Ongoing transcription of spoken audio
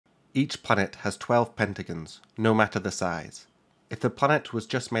Each planet has 12 pentagons, no matter the size. If the planet was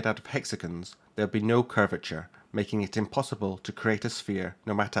just made out of hexagons, there would be no curvature, making it impossible to create a sphere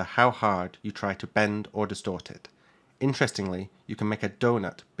no matter how hard you try to bend or distort it. Interestingly, you can make a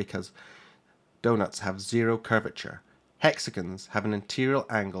donut because donuts have zero curvature. Hexagons have an interior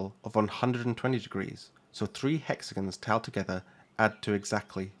angle of 120 degrees, so 3 hexagons tiled together add to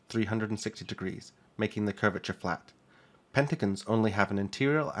exactly 360 degrees, making the curvature flat. Pentagons only have an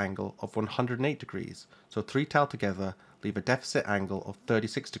interior angle of 108 degrees, so 3 tiled together leave a deficit angle of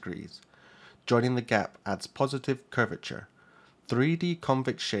 36 degrees. Joining the gap adds positive curvature. 3D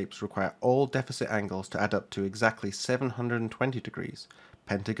convex shapes require all deficit angles to add up to exactly 720 degrees.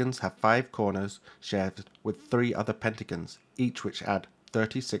 Pentagons have 5 corners shared with 3 other pentagons, each which add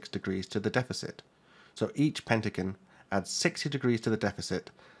 36 degrees to the deficit. So each pentagon adds 60 degrees to the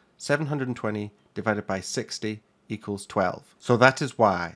deficit. 720 divided by 60 equals 12. So that is why